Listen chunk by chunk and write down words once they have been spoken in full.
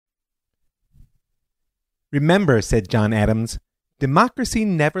Remember, said John Adams, democracy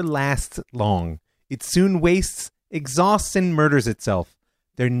never lasts long. It soon wastes, exhausts, and murders itself.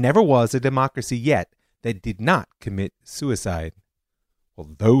 There never was a democracy yet that did not commit suicide.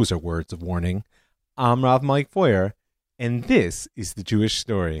 Well, those are words of warning. I'm Rav Mike Feuer, and this is The Jewish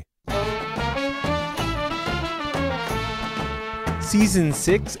Story. Season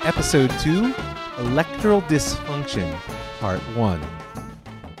 6, Episode 2, Electoral Dysfunction, Part 1.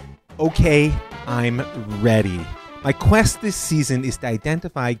 Okay, I'm ready. My quest this season is to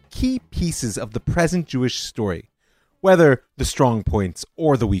identify key pieces of the present Jewish story, whether the strong points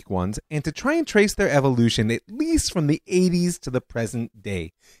or the weak ones, and to try and trace their evolution at least from the 80s to the present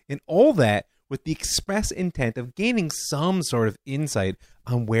day, and all that with the express intent of gaining some sort of insight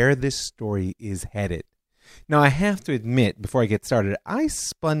on where this story is headed. Now, I have to admit, before I get started, I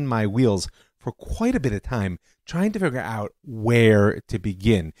spun my wheels for quite a bit of time trying to figure out where to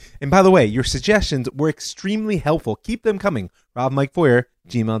begin. And by the way, your suggestions were extremely helpful. Keep them coming.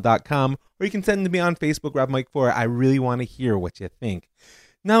 RavMikeFeuer@gmail.com, or you can send them to me on Facebook, Rav Mike Feuer. I really want to hear what you think.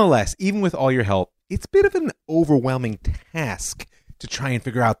 Nonetheless, even with all your help, it's a bit of an overwhelming task to try and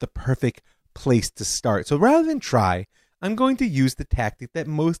figure out the perfect place to start. So rather than try, I'm going to use the tactic that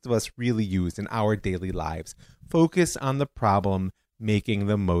most of us really use in our daily lives. Focus on the problem making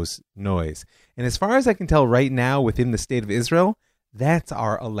the most noise. And as far as I can tell right now within the state of Israel, that's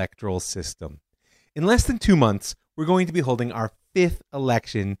our electoral system. In less than 2 months, we're going to be holding our 5th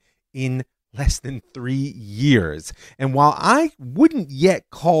election in less than 3 years. And while I wouldn't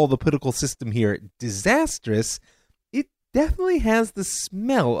yet call the political system here disastrous, it definitely has the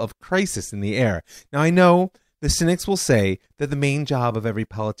smell of crisis in the air. Now, I know the cynics will say that the main job of every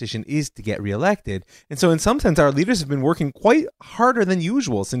politician is to get reelected, and so in some sense our leaders have been working quite harder than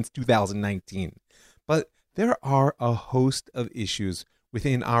usual since 2019. But there are a host of issues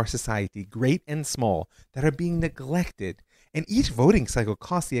within our society, great and small, that are being neglected, and each voting cycle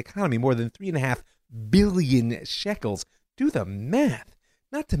costs the economy more than 3.5 billion shekels. Do the math.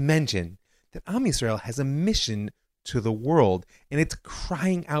 Not to mention that Am Yisrael has a mission to the world, and it's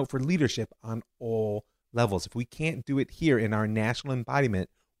crying out for leadership on all levels. If we can't do it here in our national embodiment,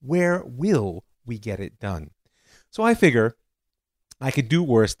 where will we get it done? So I figure I could do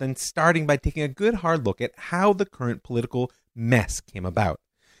worse than starting by taking a good hard look at how the current political mess came about.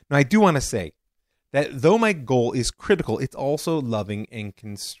 Now, I do want to say that though my goal is critical, it's also loving and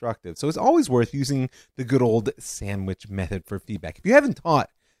constructive. So it's always worth using the good old sandwich method for feedback. If you haven't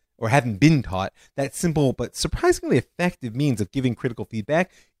been taught that simple but surprisingly effective means of giving critical feedback,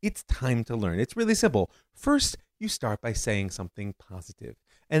 it's time to learn. It's really simple. First, you start by saying something positive,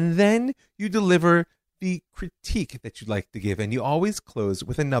 and then you deliver the critique that you'd like to give, and you always close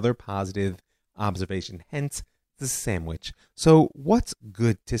with another positive observation, hence the sandwich. So what's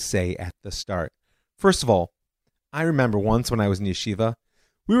good to say at the start? First of all, I remember once when I was in yeshiva,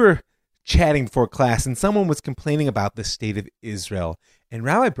 we were chatting before class, and someone was complaining about the state of Israel, and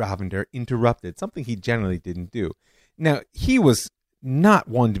Rabbi Bravender interrupted, something he generally didn't do. Now, he was not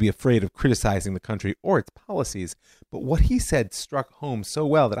one to be afraid of criticizing the country or its policies, but what he said struck home so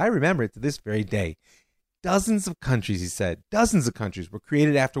well that I remember it to this very day. Dozens of countries, he said, dozens of countries were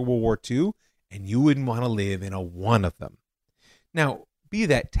created after World War II, and you wouldn't want to live in one of them. Now, be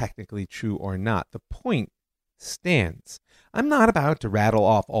that technically true or not, the point stands. I'm not about to rattle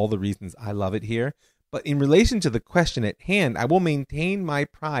off all the reasons I love it here, but in relation to the question at hand, I will maintain my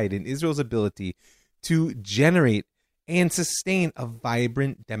pride in Israel's ability to generate and sustain a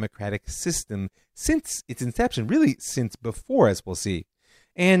vibrant democratic system since its inception, really since before, as we'll see.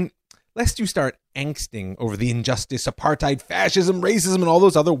 And lest you start angsting over the injustice, apartheid, fascism, racism, and all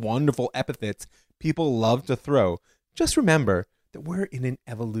those other wonderful epithets people love to throw, just remember that we're in an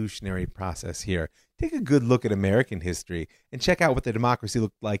evolutionary process here. Take a good look at American history and check out what the democracy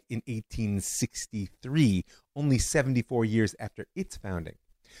looked like in 1863, only 74 years after its founding.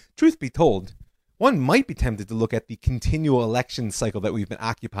 Truth be told, one might be tempted to look at the continual election cycle that we've been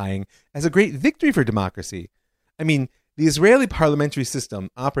occupying as a great victory for democracy. I mean, the Israeli parliamentary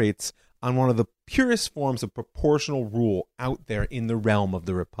system operates on one of the purest forms of proportional rule out there in the realm of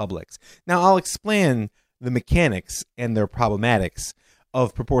the republics. Now, I'll explain the mechanics and their problematics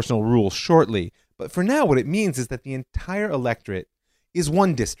of proportional rule shortly, but for now what it means is that the entire electorate is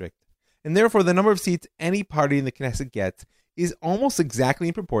one district, and therefore the number of seats any party in the Knesset gets is almost exactly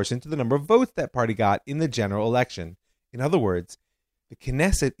in proportion to the number of votes that party got in the general election. In other words, the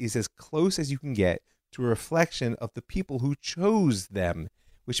Knesset is as close as you can get to a reflection of the people who chose them,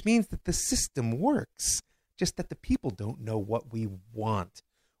 which means that the system works, just that the people don't know what we want.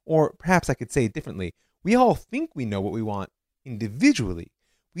 Or perhaps I could say it differently. We all think we know what we want individually.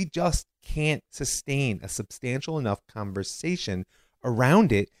 We just can't sustain a substantial enough conversation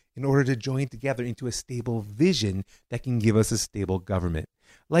around it in order to join together into a stable vision that can give us a stable government.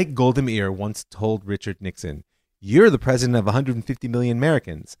 Like Golda Meir once told Richard Nixon, "You're the president of 150 million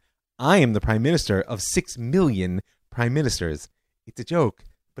Americans. I am the prime minister of 6 million prime ministers." It's a joke,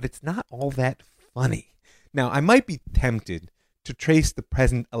 but it's not all that funny. Now, I might be tempted to trace the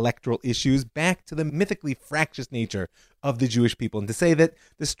present electoral issues back to the mythically fractious nature of the Jewish people and to say that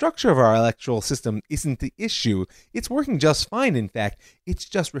the structure of our electoral system isn't the issue. It's working just fine, in fact. It's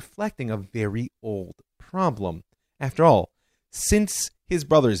just reflecting a very old problem. After all, since his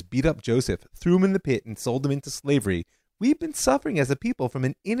brothers beat up Joseph, threw him in the pit, and sold him into slavery, we've been suffering as a people from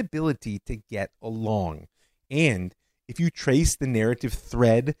an inability to get along. And if you trace the narrative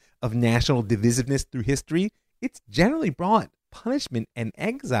thread of national divisiveness through history, it's generally brought punishment and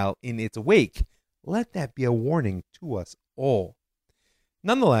exile in its wake. Let that be a warning to us all.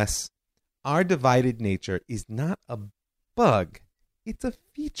 Nonetheless, our divided nature is not a bug. It's a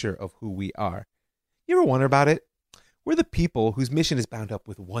feature of who we are. You ever wonder about it? We're the people whose mission is bound up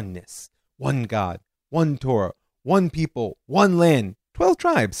with oneness, one God, one Torah, one people, one land, 12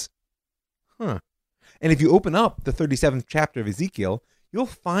 tribes. And if you open up the 37th chapter of Ezekiel, you'll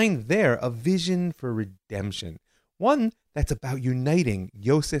find there a vision for redemption. One that's about uniting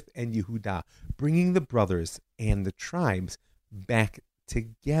Yosef and Yehudah, bringing the brothers and the tribes back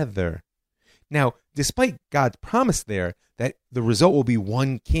together. Now, despite God's promise there that the result will be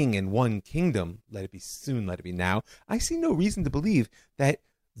one king and one kingdom, let it be soon, let it be now, I see no reason to believe that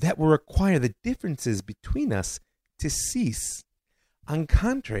will require the differences between us to cease. On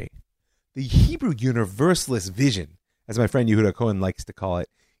contrary, the Hebrew Universalist vision, as my friend Yehuda Cohen likes to call it,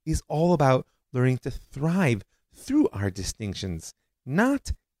 is all about learning to thrive through our distinctions,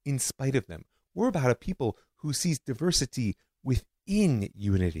 not in spite of them. We're about a people who sees diversity within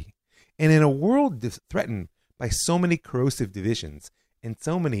unity. And in a world threatened by so many corrosive divisions and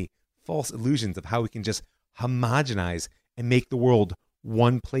so many false illusions of how we can just homogenize and make the world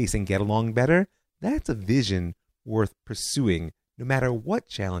one place and get along better, that's a vision worth pursuing, no matter what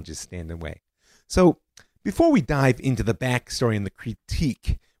challenges stand in the way. So, before we dive into the backstory and the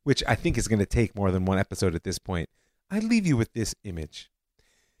critique, which I think is going to take more than one episode at this point, I leave you with this image.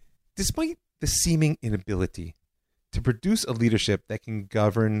 Despite the seeming inability to produce a leadership that can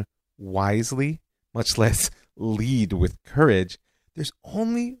govern wisely, much less lead with courage, there's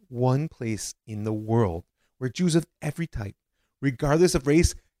only one place in the world where Jews of every type, regardless of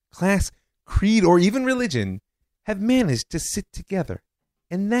race, class, creed, or even religion, have managed to sit together,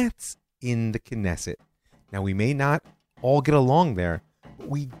 and that's in the Knesset. Now, we may not all get along there, but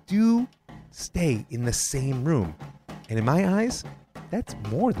we do stay in the same room. And in my eyes, that's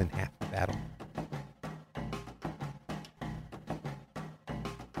more than half the battle.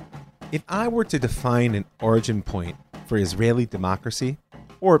 If I were to define an origin point for Israeli democracy,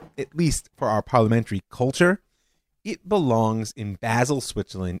 or at least for our parliamentary culture, it belongs in Basel,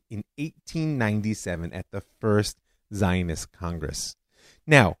 Switzerland in 1897 at the First Zionist Congress.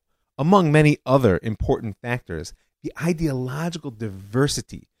 Now, among many other important factors, the ideological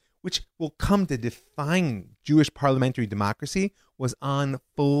diversity, which will come to define Jewish parliamentary democracy, was on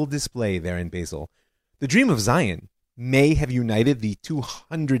full display there in Basel. The dream of Zion may have united the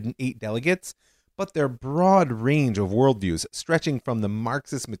 208 delegates, but their broad range of worldviews, stretching from the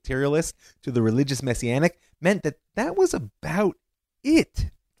Marxist materialist to the religious messianic, meant that was about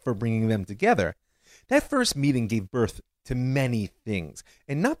it for bringing them together. That first meeting gave birth to many things,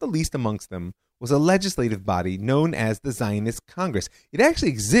 and not the least amongst them was a legislative body known as the Zionist Congress. It actually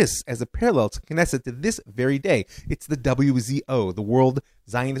exists as a parallel to Knesset to this very day. It's the WZO, the World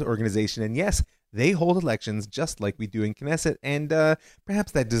Zionist Organization, and yes, they hold elections just like we do in Knesset, and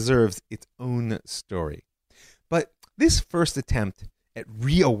perhaps that deserves its own story. But this first attempt at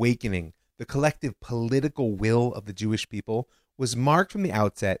reawakening the collective political will of the Jewish people was marked from the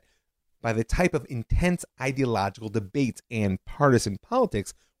outset by the type of intense ideological debates and partisan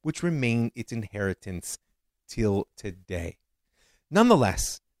politics which remain its inheritance till today.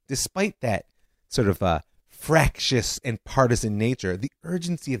 Nonetheless, despite that sort of fractious and partisan nature, the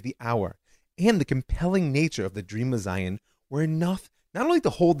urgency of the hour and the compelling nature of the Dream of Zion were enough not only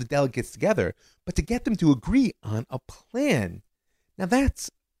to hold the delegates together, but to get them to agree on a plan. Now that's,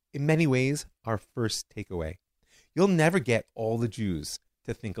 in many ways, our first takeaway. You'll never get all the Jews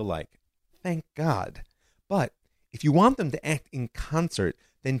to think alike. Thank God. But if you want them to act in concert,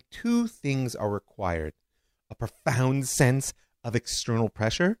 then two things are required: a profound sense of external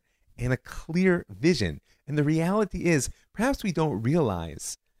pressure and a clear vision. And the reality is, perhaps we don't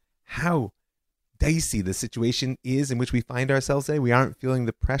realize how dicey the situation is in which we find ourselves today. We aren't feeling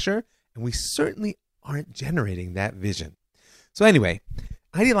the pressure, and we certainly aren't generating that vision. So anyway,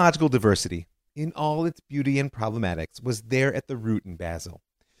 ideological diversity, in all its beauty and problematics, was there at the root in Basel.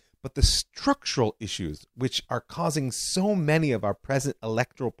 But the structural issues which are causing so many of our present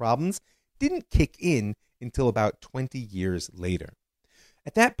electoral problems didn't kick in until about 20 years later.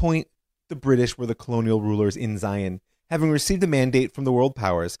 At that point, the British were the colonial rulers in Zion, having received a mandate from the world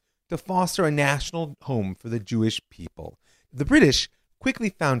powers to foster a national home for the Jewish people. The British quickly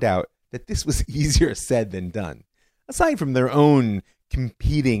found out that this was easier said than done. Aside from their own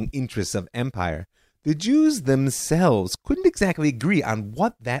competing interests of empire, the Jews themselves couldn't exactly agree on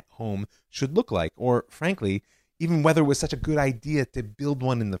what that home should look like, or frankly, even whether it was such a good idea to build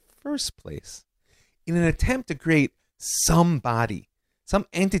one in the first place. In an attempt to create some body, some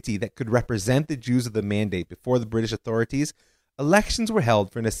entity that could represent the Jews of the mandate before the British authorities, elections were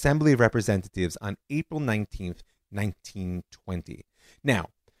held for an Assembly of Representatives on April 19th, 1920. Now,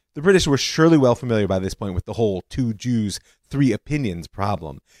 the British were surely well familiar by this point with the whole two Jews, three opinions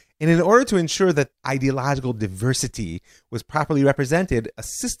problem. And in order to ensure that ideological diversity was properly represented, a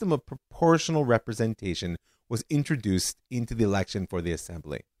system of proportional representation was introduced into the election for the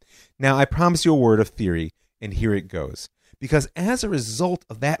Assembly. Now, I promise you a word of theory, and here it goes. Because as a result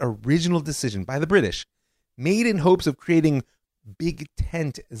of that original decision by the British, made in hopes of creating big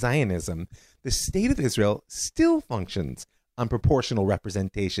tent Zionism, the State of Israel still functions on proportional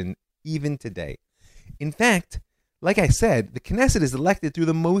representation even today. In fact, like I said, the Knesset is elected through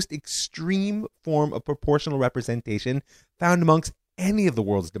the most extreme form of proportional representation found amongst any of the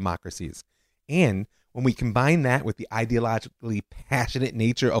world's democracies. And when we combine that with the ideologically passionate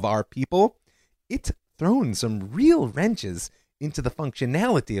nature of our people, it's thrown some real wrenches into the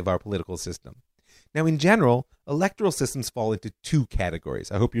functionality of our political system. Now, in general, electoral systems fall into two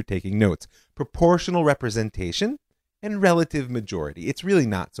categories. I hope you're taking notes. Proportional representation and relative majority. It's really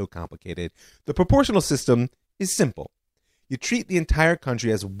not so complicated. The proportional system is simple. You treat the entire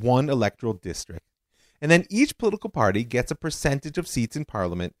country as one electoral district, and then each political party gets a percentage of seats in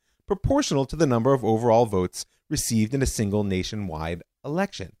parliament proportional to the number of overall votes received in a single nationwide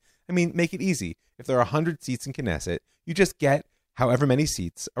election. I mean, make it easy. If there are 100 seats in Knesset, you just get however many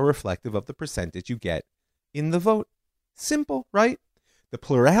seats are reflective of the percentage you get in the vote. Simple, right? The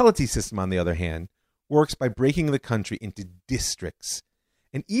plurality system, on the other hand, works by breaking the country into districts,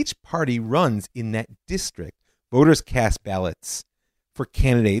 and each party runs in that district. Voters cast ballots for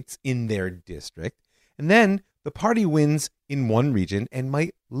candidates in their district, and then the party wins in one region and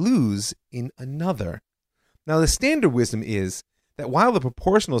might lose in another. Now, the standard wisdom is that while the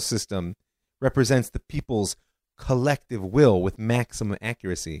proportional system represents the people's collective will with maximum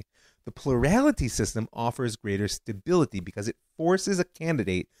accuracy, the plurality system offers greater stability because it forces a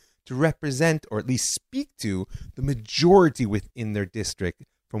candidate to represent, or at least speak to, the majority within their district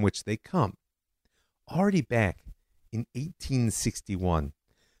from which they come. Already back in 1861,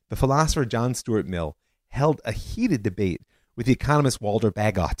 the philosopher John Stuart Mill held a heated debate with the economist Walter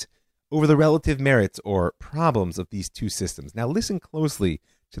Bagot over the relative merits or problems of these two systems. Now listen closely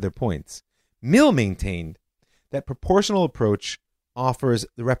to their points. Mill maintained that proportional approach offers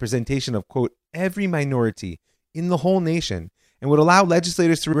the representation of, quote, every minority in the whole nation and would allow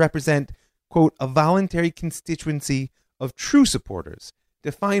legislators to represent, quote, a voluntary constituency of true supporters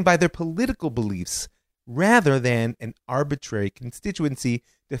defined by their political beliefs rather than an arbitrary constituency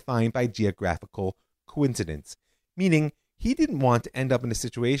defined by geographical coincidence. Meaning, he didn't want to end up in a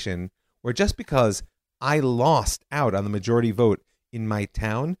situation where just because I lost out on the majority vote in my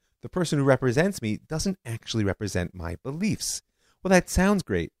town, the person who represents me doesn't actually represent my beliefs. Well, that sounds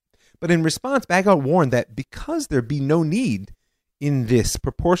great. But in response, Bagot warned that because there'd be no need in this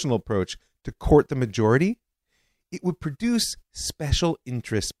proportional approach to court the majority, it would produce special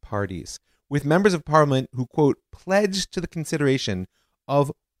interest parties with members of parliament who, quote, pledged to the consideration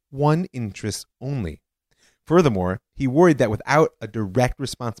of one interest only. Furthermore, he worried that without a direct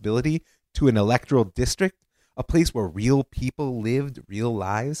responsibility to an electoral district, a place where real people lived real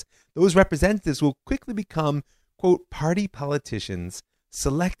lives, those representatives will quickly become, quote, party politicians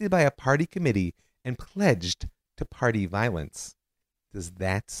selected by a party committee and pledged to party violence. Does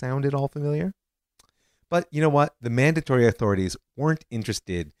that sound at all familiar? But you know what? The mandatory authorities weren't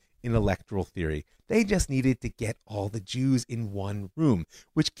interested in electoral theory. They just needed to get all the Jews in one room,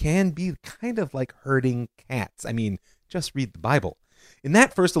 which can be kind of like herding cats. I mean, just read the Bible. In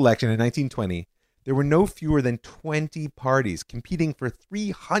that first election in 1920, there were no fewer than 20 parties competing for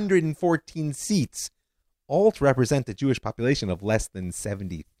 314 seats, all to represent the Jewish population of less than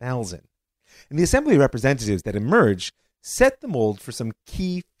 70,000. And the Assembly of Representatives that emerged set the mold for some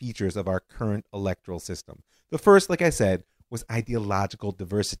key features of our current electoral system. The first, like I said, was ideological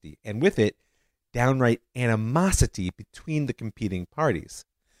diversity, and with it, downright animosity between the competing parties.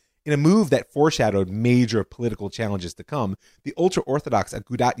 In a move that foreshadowed major political challenges to come, the ultra-Orthodox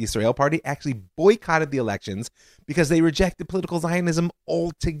Agudat Yisrael party actually boycotted the elections because they rejected political Zionism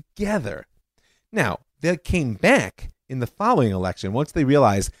altogether. Now, they came back in the following election once they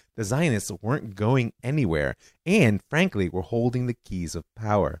realized the Zionists weren't going anywhere and, frankly, were holding the keys of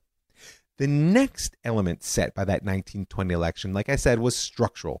power. The next element set by that 1920 election, like I said, was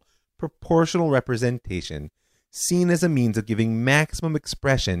structural, proportional representation, seen as a means of giving maximum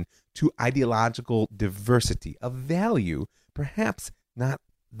expression to ideological diversity, a value, perhaps not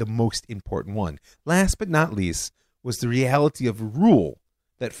the most important one. Last but not least was the reality of rule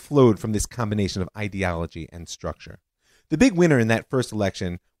that flowed from this combination of ideology and structure. The big winner in that first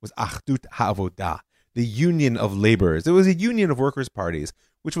election was Achdut HaAvodah, the Union of Laborers. It was a union of workers' parties,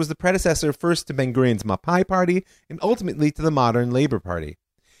 which was the predecessor first to Ben-Gurion's Mapai Party and ultimately to the modern Labor Party.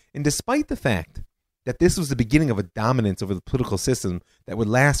 And despite the fact that this was the beginning of a dominance over the political system that would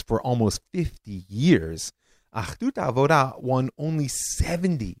last for almost 50 years, Achdut HaAvodah won only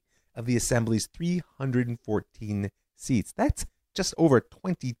 70 of the Assembly's 314 seats. That's just over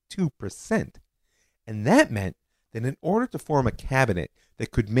 22%. And that meant that in order to form a cabinet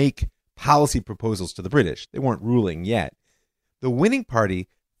that could make policy proposals to the British, they weren't ruling yet, the winning party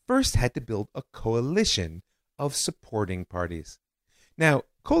first had to build a coalition of supporting parties. Now,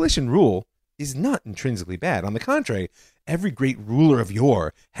 coalition rule is not intrinsically bad. On the contrary, every great ruler of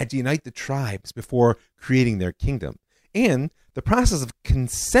yore had to unite the tribes before creating their kingdom. And the process of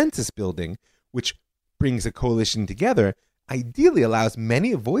consensus building, which brings a coalition together, ideally allows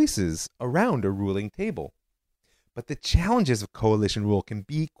many voices around a ruling table. But the challenges of coalition rule can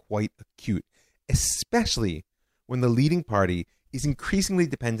be quite acute, especially when the leading party is increasingly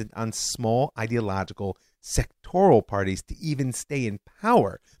dependent on small ideological sectoral parties to even stay in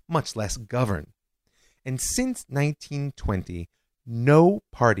power, much less govern. And since 1920, no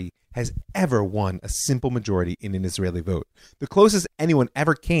party has ever won a simple majority in an Israeli vote. The closest anyone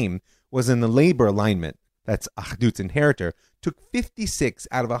ever came was in the labor alignment, that's Achdut's inheritor, took 56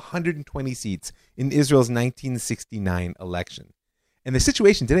 out of 120 seats in Israel's 1969 election. And the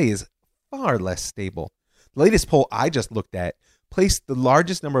situation today is far less stable. The latest poll I just looked at placed the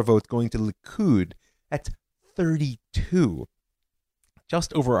largest number of votes going to Likud at 32,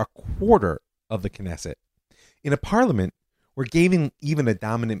 just over a quarter of the Knesset. In a parliament where gaining even a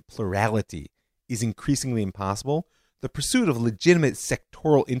dominant plurality is increasingly impossible, the pursuit of legitimate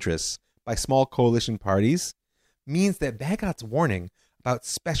sectoral interests by small coalition parties means that Bagot's warning about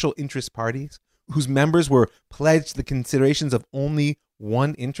special interest parties, whose members were pledged to the considerations of only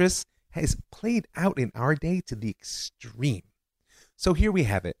one interest, has played out in our day to the extreme. So here we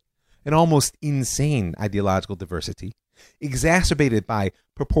have it, an almost insane ideological diversity, exacerbated by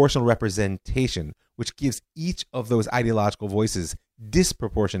proportional representation, which gives each of those ideological voices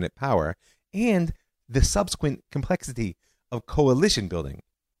disproportionate power, and the subsequent complexity of coalition building.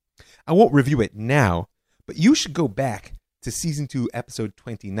 I won't review it now, but you should go back to Season 2, Episode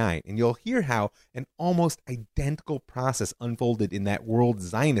 29, and you'll hear how an almost identical process unfolded in that World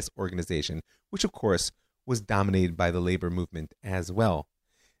Zionist Organization, which of course was dominated by the labor movement as well.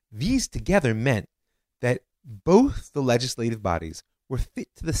 These together meant that both the legislative bodies were fit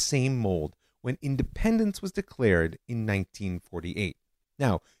to the same mold when independence was declared in 1948.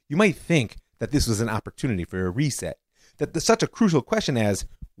 Now, you might think that this was an opportunity for a reset, that such a crucial question as,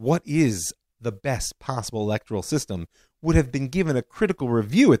 what is the best possible electoral system, would have been given a critical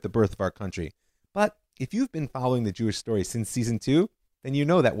review at the birth of our country. But if you've been following the Jewish story since Season 2, then you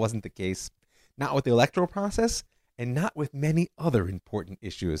know that wasn't the case. Not with the electoral process, and not with many other important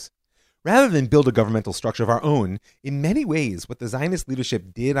issues. Rather than build a governmental structure of our own, in many ways, what the Zionist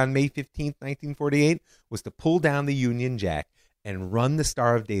leadership did on May 15, 1948, was to pull down the Union Jack and run the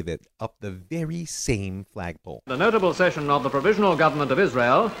Star of David up the very same flagpole. The notable session of the Provisional Government of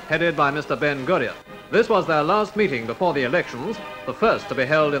Israel, headed by Mr. Ben-Gurion. This was their last meeting before the elections, the first to be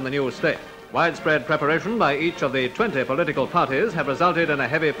held in the new state. Widespread preparation by each of the 20 political parties have resulted in a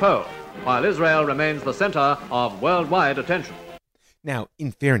heavy poll, while Israel remains the center of worldwide attention. Now,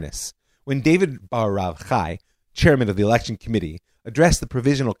 in fairness, when David Bar Rav Chai, chairman of the election committee, addressed the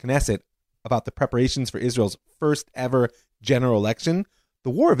Provisional Knesset about the preparations for Israel's first ever general election, the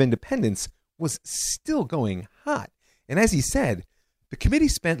War of Independence was still going hot. And as he said, the committee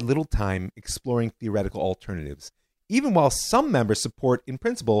spent little time exploring theoretical alternatives, even while some members support, in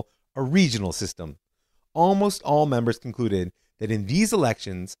principle, a regional system. Almost all members concluded that in these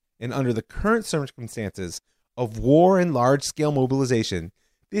elections, and under the current circumstances, of war and large-scale mobilization,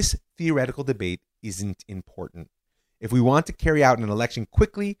 this theoretical debate isn't important. If we want to carry out an election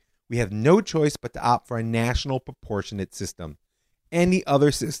quickly, we have no choice but to opt for a national proportionate system. Any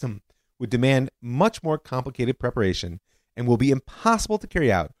other system would demand much more complicated preparation and will be impossible to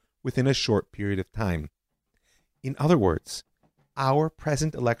carry out within a short period of time. In other words, our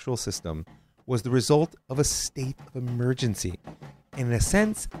present electoral system was the result of a state of emergency, and in a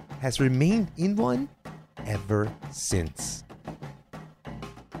sense has remained in one ever since.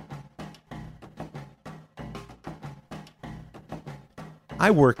 I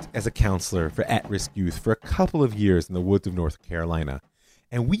worked as a counselor for at-risk youth for a couple of years in the woods of North Carolina,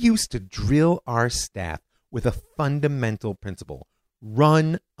 and we used to drill our staff with a fundamental principle: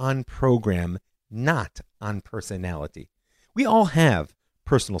 run on program, not on personality. We all have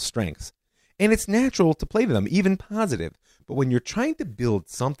personal strengths, and it's natural to play to them, even positive. But when you're trying to build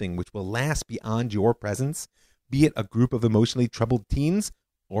something which will last beyond your presence, be it a group of emotionally troubled teens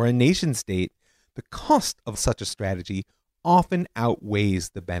or a nation state, the cost of such a strategy often outweighs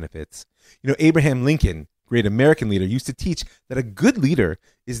the benefits. Abraham Lincoln, great American leader, used to teach that a good leader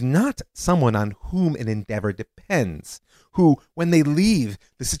is not someone on whom an endeavor depends, who, when they leave,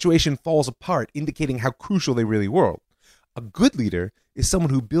 the situation falls apart, indicating how crucial they really were. A good leader is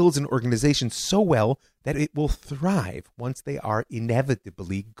someone who builds an organization so well that it will thrive once they are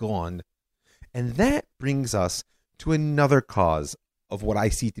inevitably gone. And that brings us to another cause of what I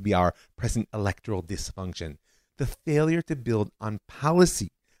see to be our present electoral dysfunction: the failure to build on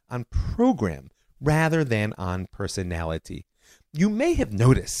policy, on program, rather than on personality. You may have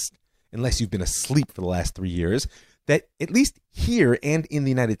noticed, unless you've been asleep for the last 3 years, that at least here and in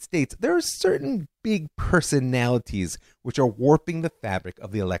the United States, there are certain big personalities which are warping the fabric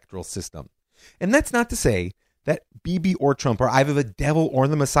of the electoral system. And that's not to say that Bibi or Trump are either the devil or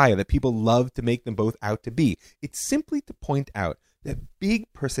the Messiah, that people love to make them both out to be. It's simply to point out that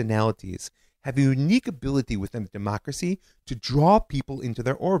big personalities have a unique ability within democracy to draw people into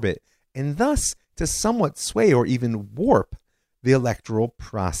their orbit, and thus to somewhat sway or even warp the electoral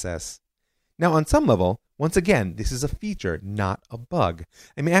process. Now, on some level, once again, this is a feature, not a bug.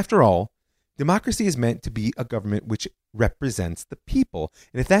 After all, democracy is meant to be a government which represents the people.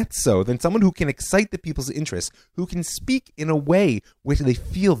 And if that's so, then someone who can excite the people's interests, who can speak in a way which they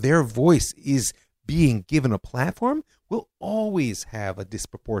feel their voice is being given a platform, will always have a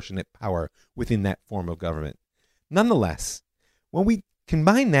disproportionate power within that form of government. Nonetheless, when we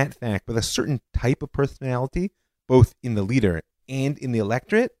combine that fact with a certain type of personality, both in the leader and in the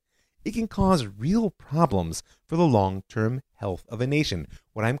electorate, it can cause real problems for the long-term health of a nation,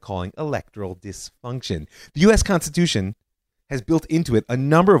 what I'm calling electoral dysfunction. The U.S. Constitution has built into it a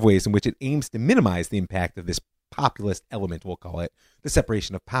number of ways in which it aims to minimize the impact of this populist element, we'll call it: the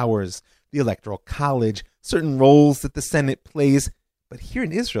separation of powers, the electoral college, certain roles that the Senate plays. But here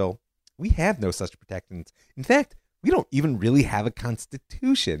in Israel, we have no such protections. In fact, we don't even really have a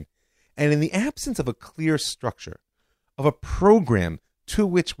constitution. And in the absence of a clear structure, of a program to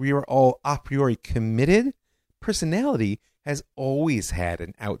which we are all a priori committed, personality has always had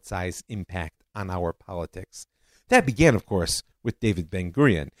an outsized impact on our politics. That began, of course, with David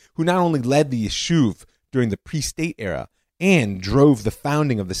Ben-Gurion, who not only led the Yishuv during the pre-state era and drove the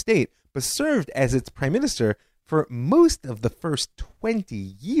founding of the state, but served as its prime minister for most of the first 20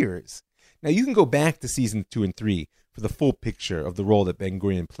 years. Now, you can go back to season 2 and 3 for the full picture of the role that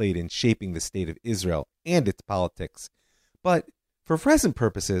Ben-Gurion played in shaping the state of Israel and its politics. But for present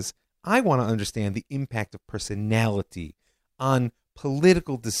purposes, I want to understand the impact of personality on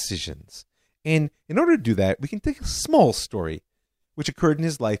political decisions. And in order to do that, we can take a small story which occurred in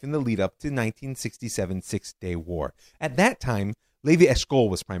his life in the lead-up to 1967 Six-Day War. At that time, Levi Eshkol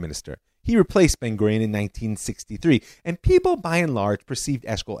was prime minister. He replaced Ben-Gurion in 1963, and people by and large perceived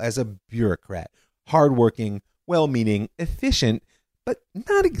Eshkol as a bureaucrat, hardworking, well-meaning, efficient, but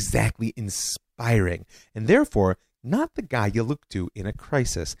not exactly inspiring, and therefore not the guy you look to in a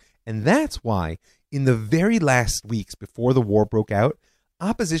crisis. And that's why, in the very last weeks before the war broke out,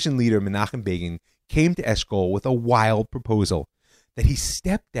 opposition leader Menachem Begin came to Eshkol with a wild proposal that he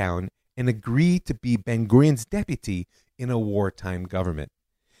step down and agree to be Ben-Gurion's deputy in a wartime government.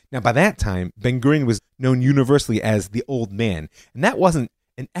 Now, by that time, Ben-Gurion was known universally as the old man, and that wasn't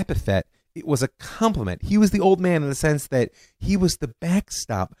an epithet, it was a compliment. He was the old man in the sense that he was the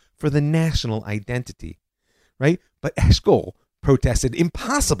backstop for the national identity, right? But Eshkol protested,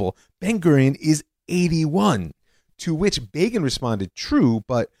 "Impossible! Ben-Gurion is 81." To which Begin responded, "True,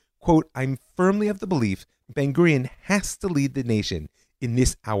 but, quote, I'm firmly of the belief Ben-Gurion has to lead the nation in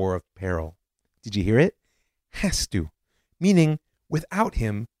this hour of peril." Did you hear it? Has to. Meaning, without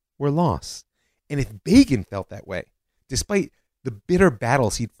him, we're lost. And if Begin felt that way, despite the bitter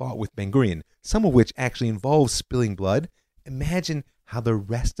battles he'd fought with Ben-Gurion, some of which actually involved spilling blood, imagine how the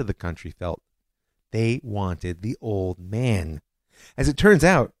rest of the country felt. They wanted the old man. As it turns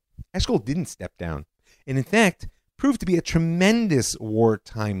out, Eshkol didn't step down, and in fact, proved to be a tremendous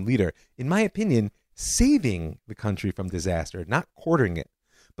wartime leader, in my opinion, saving the country from disaster, not quartering it.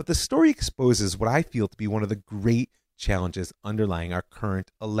 But the story exposes what I feel to be one of the great challenges underlying our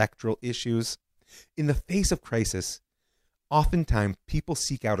current electoral issues. In the face of crisis, oftentimes people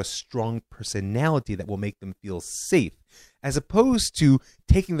seek out a strong personality that will make them feel safe, as opposed to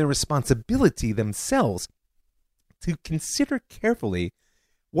taking the responsibility themselves to consider carefully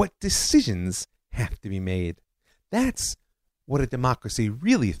what decisions have to be made. That's what a democracy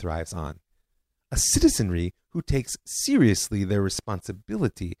really thrives on. A citizenry who takes seriously their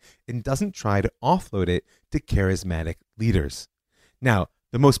responsibility and doesn't try to offload it to charismatic leaders. Now,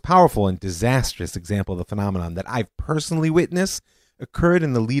 the most powerful and disastrous example of the phenomenon that I've personally witnessed occurred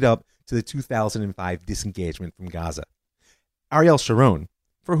in the lead up to the 2005 disengagement from Gaza. Ariel Sharon,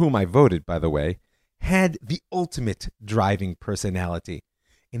 for whom I voted, by the way, had the ultimate driving personality,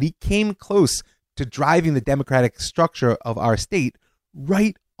 and he came close to driving the democratic structure of our state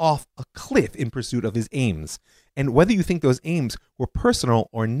right off a cliff in pursuit of his aims. And whether you think those aims were personal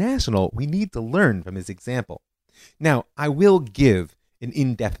or national, we need to learn from his example. Now, I will give an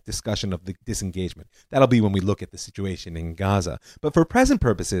in-depth discussion of the disengagement. That'll be when we look at the situation in Gaza. But for present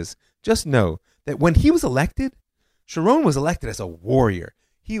purposes, just know that when he was elected, Sharon was elected as a warrior.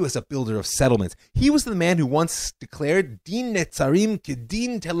 He was a builder of settlements. He was the man who once declared Din Netzarim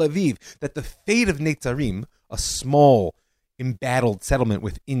Kedin Tel Aviv, that the fate of Netzarim, a small, embattled settlement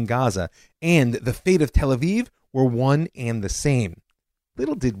within Gaza, and the fate of Tel Aviv were one and the same.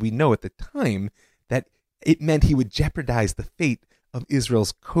 Little did we know at the time that it meant he would jeopardize the fate of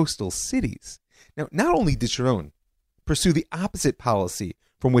Israel's coastal cities. Now, not only did Sharon pursue the opposite policy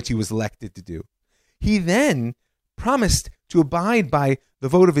from which he was elected to do, he then promised to abide by the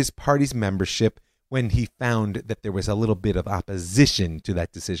vote of his party's membership when he found that there was a little bit of opposition to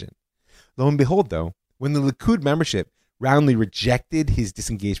that decision. Lo and behold, though, when the Likud membership roundly rejected his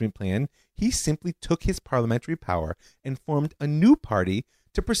disengagement plan, he simply took his parliamentary power and formed a new party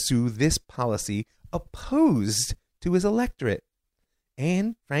to pursue this policy opposed to his electorate.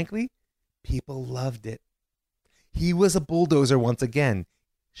 And, frankly, people loved it. He was a bulldozer once again.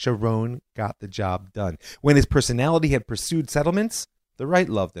 Sharon got the job done. When his personality had pursued settlements, the right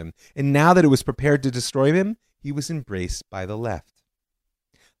loved him. And now that it was prepared to destroy him, he was embraced by the left.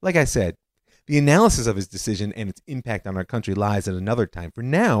 Like I said, the analysis of his decision and its impact on our country lies at another time. For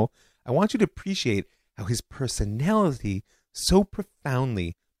now, I want you to appreciate how his personality so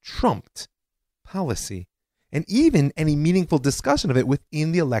profoundly trumped policy and even any meaningful discussion of it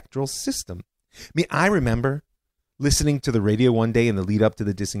within the electoral system. I remember listening to the radio one day in the lead up to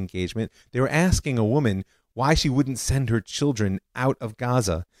the disengagement. They were asking a woman why she wouldn't send her children out of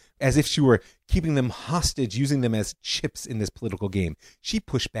Gaza, as if she were keeping them hostage, using them as chips in this political game. She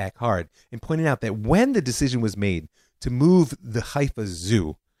pushed back hard and pointed out that when the decision was made to move the Haifa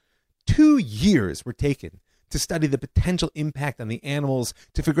Zoo, 2 years were taken to study the potential impact on the animals,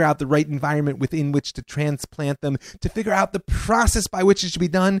 to figure out the right environment within which to transplant them, to figure out the process by which it should be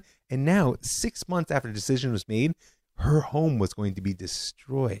done. And now, 6 months after the decision was made, her home was going to be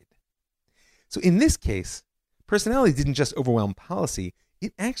destroyed. So in this case, personality didn't just overwhelm policy,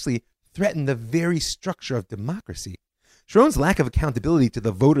 it actually threatened the very structure of democracy. Sharon's lack of accountability to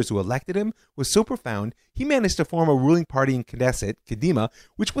the voters who elected him was so profound, he managed to form a ruling party in Knesset, Kedima,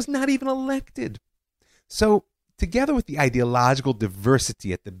 which was not even elected. So, together with the ideological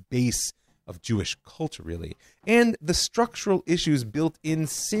diversity at the base of Jewish culture, really, and the structural issues built in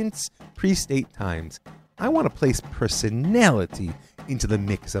since pre-state times, I want to place personality into the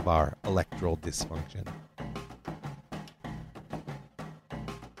mix of our electoral dysfunction.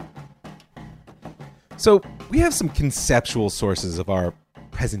 So, we have some conceptual sources of our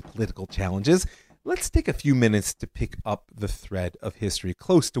present political challenges. Let's take a few minutes to pick up the thread of history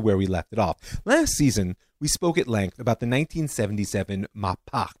close to where we left it off. Last season, we spoke at length about the 1977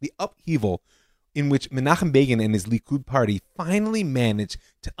 Mapach, the upheaval in which Menachem Begin and his Likud party finally managed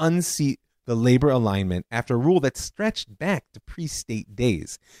to unseat the labor alignment after a rule that stretched back to pre-state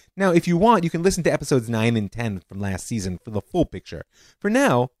days. Now, if you want, you can listen to episodes 9 and 10 from last season for the full picture. For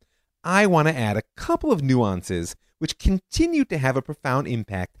now, I want to add a couple of nuances which continue to have a profound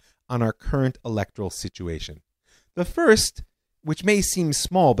impact on our current electoral situation. The first, which may seem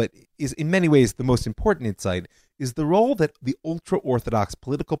small but is in many ways the most important insight, is the role that the ultra-Orthodox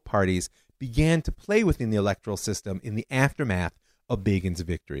political parties began to play within the electoral system in the aftermath of Begin's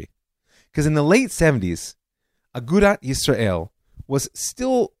victory. Because in the late 70s, Agudat Yisrael was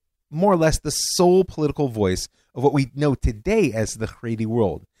still more or less the sole political voice of what we know today as the Haredi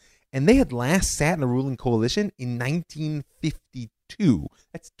world. And they had last sat in a ruling coalition in 1952.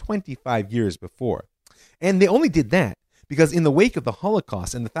 That's 25 years before. And they only did that because in the wake of the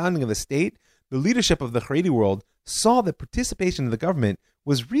Holocaust and the founding of the state, the leadership of the Haredi world saw that participation in the government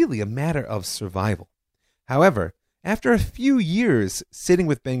was really a matter of survival. However, after a few years sitting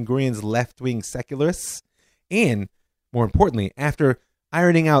with Ben-Gurion's left-wing secularists, and more importantly, after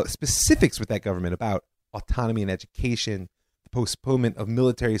ironing out specifics with that government about autonomy in education, the postponement of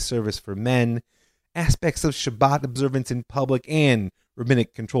military service for men, aspects of Shabbat observance in public, and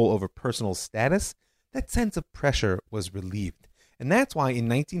rabbinic control over personal status, that sense of pressure was relieved. And that's why in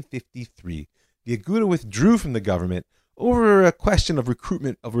 1953, the Aguda withdrew from the government over a question of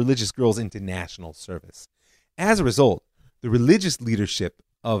recruitment of religious girls into national service. As a result, the religious leadership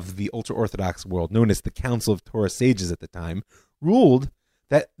of the ultra-Orthodox world, known as the Council of Torah Sages at the time, ruled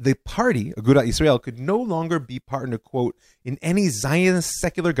that the party, Agudat Yisrael, could no longer be partner, quote, in any Zionist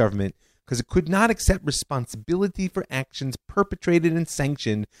secular government because it could not accept responsibility for actions perpetrated and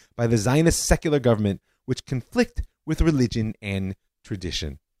sanctioned by the Zionist secular government which conflict with religion and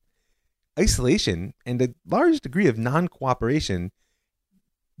tradition. Isolation and a large degree of non-cooperation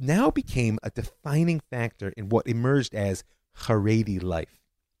now became a defining factor in what emerged as Haredi life.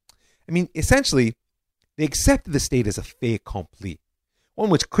 I mean, essentially, they accepted the state as a fait accompli, one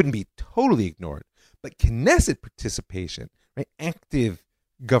which couldn't be totally ignored, but Knesset participation, right, active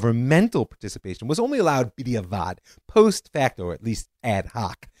governmental participation, was only allowed b'diavad, post facto, or at least ad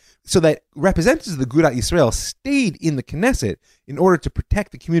hoc, so that representatives of the Agudat Yisrael stayed in the Knesset in order to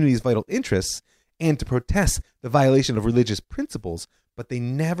protect the community's vital interests and to protest the violation of religious principles, but they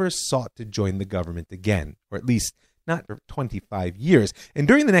never sought to join the government again, or at least not for 25 years. And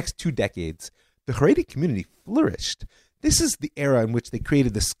during the next 2 decades, the Haredi community flourished. This is the era in which they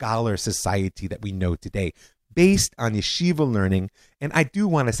created the scholar society that we know today, based on yeshiva learning. And I do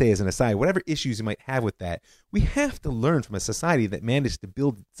want to say as an aside, whatever issues you might have with that, we have to learn from a society that managed to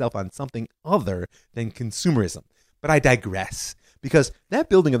build itself on something other than consumerism. But I digress, because that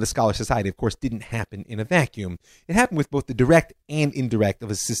building of the scholar society, of course, didn't happen in a vacuum. It happened with both the direct and indirect of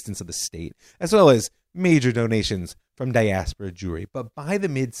assistance of the state, as well as major donations from diaspora Jewry. But by the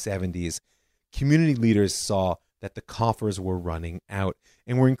mid-70s, community leaders saw that the coffers were running out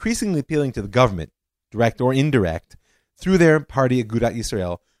and were increasingly appealing to the government, direct or indirect, through their party Agudat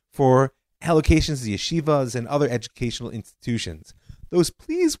Yisrael for allocations to yeshivas and other educational institutions. Those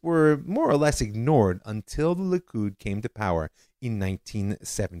pleas were more or less ignored until the Likud came to power in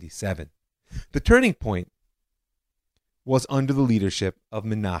 1977. The turning point was under the leadership of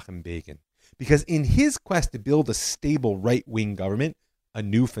Menachem Begin, because in his quest to build a stable right-wing government, a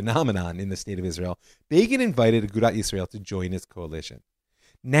new phenomenon in the state of Israel, Begin invited Agudat Yisrael to join his coalition.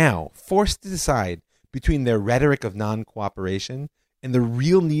 Now, forced to decide between their rhetoric of non-cooperation and the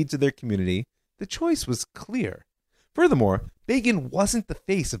real needs of their community, the choice was clear. Furthermore, Begin wasn't the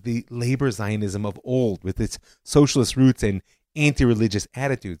face of the labor Zionism of old with its socialist roots and anti-religious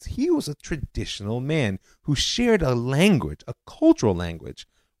attitudes. He was a traditional man who shared a language, a cultural language,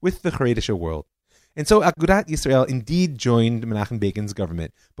 with the Haredisha world. And so Agudat Yisrael indeed joined Menachem Begin's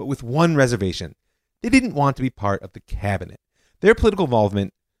government, but with one reservation. They didn't want to be part of the cabinet. Their political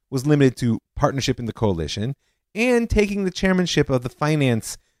involvement was limited to partnership in the coalition and taking the chairmanship of the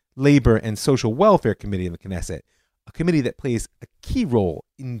Finance, Labor, and Social Welfare Committee in the Knesset, a committee that plays a key role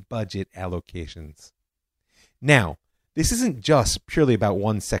in budget allocations. Now, this isn't just purely about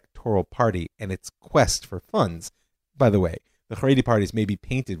one sectoral party and its quest for funds. By the way, the Haredi parties may be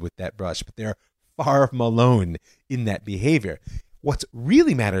painted with that brush, but they're far from alone in that behavior. What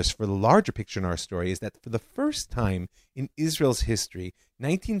really matters for the larger picture in our story is that for the first time in Israel's history,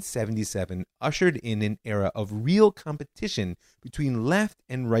 1977 ushered in an era of real competition between left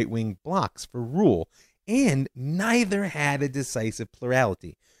and right-wing blocs for rule, and neither had a decisive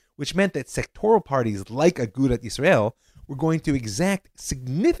plurality, which meant that sectoral parties like Agudat Yisrael were going to exact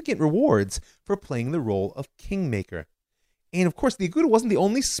significant rewards for playing the role of kingmaker. And of course, the Aguda wasn't the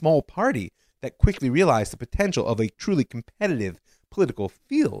only small party that quickly realized the potential of a truly competitive political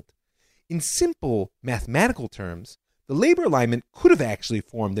field. In simple mathematical terms, the labor alignment could have actually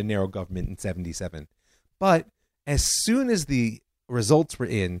formed a narrow government in 77. But as soon as the results were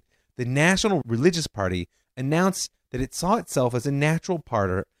in, the National Religious Party announced that it saw itself as a natural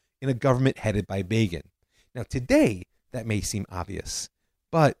partner in a government headed by Begin. Now today, that may seem obvious,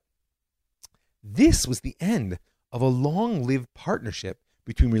 but this was the end of a long-lived partnership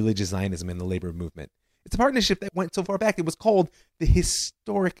between religious Zionism and the labor movement. It's a partnership that went so far back, it was called the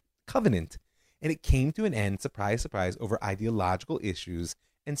Historic covenant, and it came to an end, surprise, surprise, over ideological issues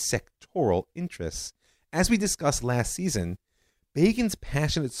and sectoral interests. As we discussed last season, Begin's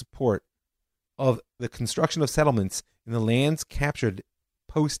passionate support of the construction of settlements in the lands captured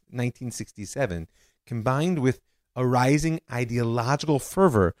post-1967, combined with a rising ideological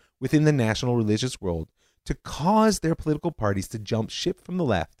fervor within the national religious world, to cause their political parties to jump ship from the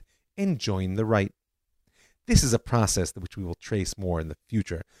left and join the right. This is a process which we will trace more in the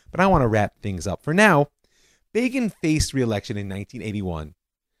future, but I want to wrap things up. For now, Begin faced re-election in 1981,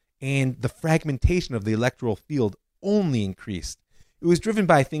 and the fragmentation of the electoral field only increased. It was driven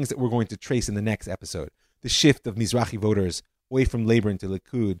by things that we're going to trace in the next episode: the shift of Mizrahi voters away from Labor into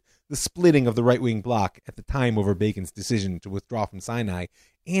Likud, the splitting of the right-wing bloc at the time over Begin's decision to withdraw from Sinai,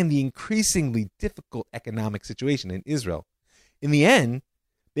 and the increasingly difficult economic situation in Israel. In the end,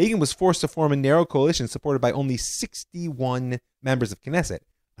 Begin was forced to form a narrow coalition supported by only 61 members of Knesset,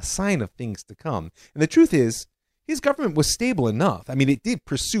 a sign of things to come. And the truth is, his government was stable enough. I mean, it did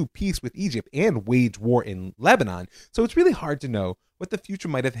pursue peace with Egypt and wage war in Lebanon, so it's really hard to know what the future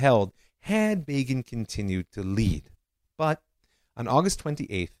might have held had Begin continued to lead. But on August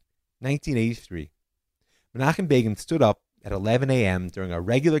 28, 1983, Menachem Begin stood up at 11 a.m. during a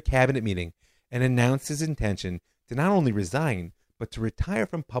regular cabinet meeting and announced his intention to not only resign, but to retire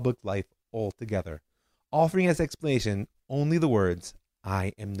from public life altogether, offering as explanation only the words,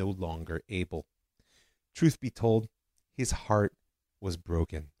 "I am no longer able." Truth be told, his heart was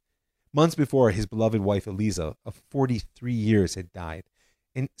broken. Months before, his beloved wife Eliza, of 43 years, had died,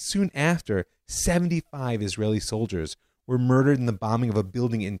 and soon after, 75 Israeli soldiers were murdered in the bombing of a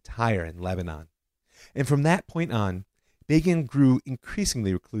building in Tyre in Lebanon. And from that point on, Begin grew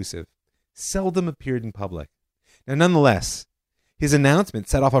increasingly reclusive, seldom appeared in public. Now, nonetheless, his announcement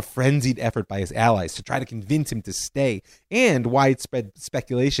set off a frenzied effort by his allies to try to convince him to stay, and widespread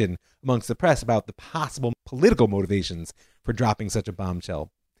speculation amongst the press about the possible political motivations for dropping such a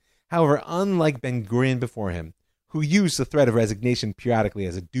bombshell. However, unlike Ben-Gurion before him, who used the threat of resignation periodically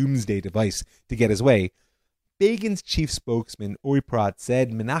as a doomsday device to get his way, Begin's chief spokesman, Uri Prat,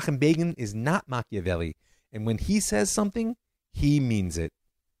 said Menachem Begin is not Machiavelli, and when he says something, he means it.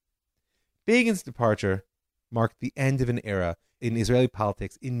 Begin's departure marked the end of an era in Israeli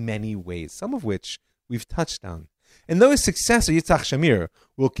politics in many ways, some of which we've touched on. And though his successor, Yitzhak Shamir,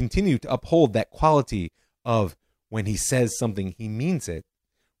 will continue to uphold that quality of when he says something, he means it,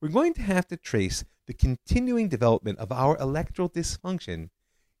 we're going to have to trace the continuing development of our electoral dysfunction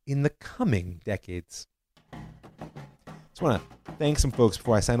in the coming decades. Just want to thank some folks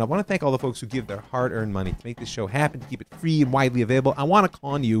before I sign off. I want to thank all the folks who give their hard-earned money to make this show happen, to keep it free and widely available. I want to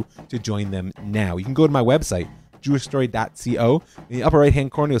call on you to join them now. You can go to my website, jewishstory.co. In the upper right-hand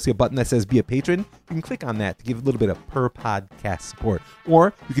corner, you'll see a button that says Be a Patron. You can click on that to give a little bit of per-podcast support.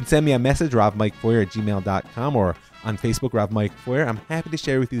 Or you can send me a message, ravmikefeuer@gmail.com, or on Facebook, Rav Mike Feuer. I'm happy to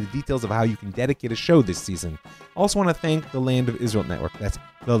share with you the details of how you can dedicate a show this season. I also want to thank the Land of Israel Network. That's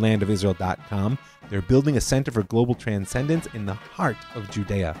thelandofisrael.com. They're building a center for global transcendence in the heart of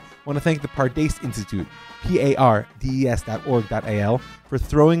Judea. I want to thank the Pardes Institute, pardes.org.al, for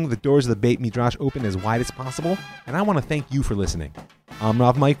throwing the doors of the Beit Midrash open as wide as possible. And I want to thank you for listening. I'm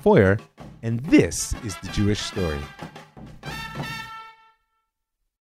Rav Mike Feuer, and this is The Jewish Story.